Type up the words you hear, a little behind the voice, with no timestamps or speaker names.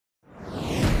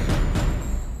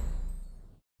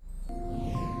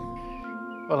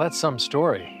Well, that's some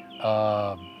story.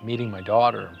 Meeting my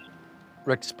daughter,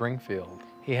 Rick Springfield.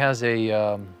 He has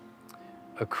a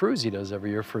cruise he does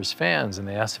every year for his fans, and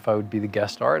they asked if I would be the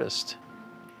guest artist.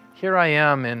 Here I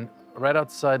am right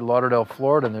outside Lauderdale,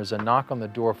 Florida, and there's a knock on the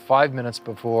door 5 minutes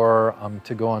before I'm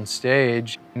to go on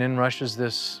stage. And in rushes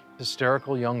this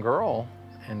hysterical young girl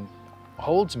and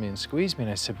holds me and squeezes me.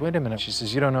 And I said, wait a minute. She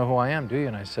says, you don't know who I am, do you?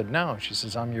 And I said, no. She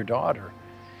says, I'm your daughter.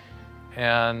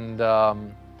 And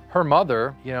her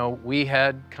mother, you know, we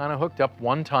had kind of hooked up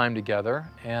one time together,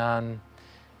 and,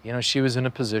 you know, she was in a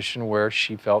position where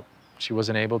she felt she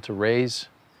wasn't able to raise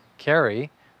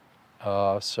Carrie.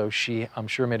 So she, I'm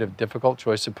sure, made a difficult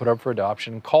choice to put up for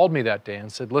adoption, and called me that day and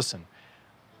said, listen,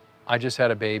 I just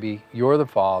had a baby, you're the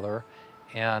father,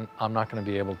 and I'm not gonna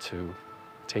be able to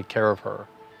take care of her.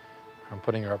 I'm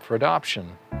putting her up for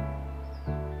adoption.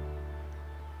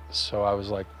 So I was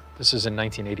like, this is in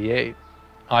 1988.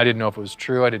 I didn't know if it was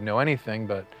true, I didn't know anything,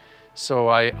 but so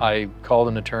I called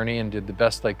an attorney and did the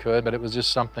best I could, but it was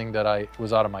just something that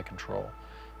was out of my control.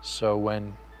 So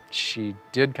when she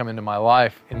did come into my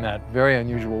life in that very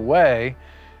unusual way,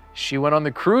 she went on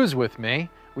the cruise with me.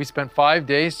 We spent 5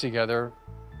 days together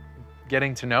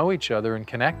getting to know each other and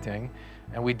connecting,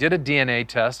 and we did a DNA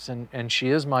test, and she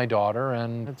is my daughter,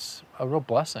 and it's a real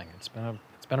blessing. It's been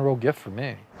a real gift for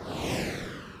me.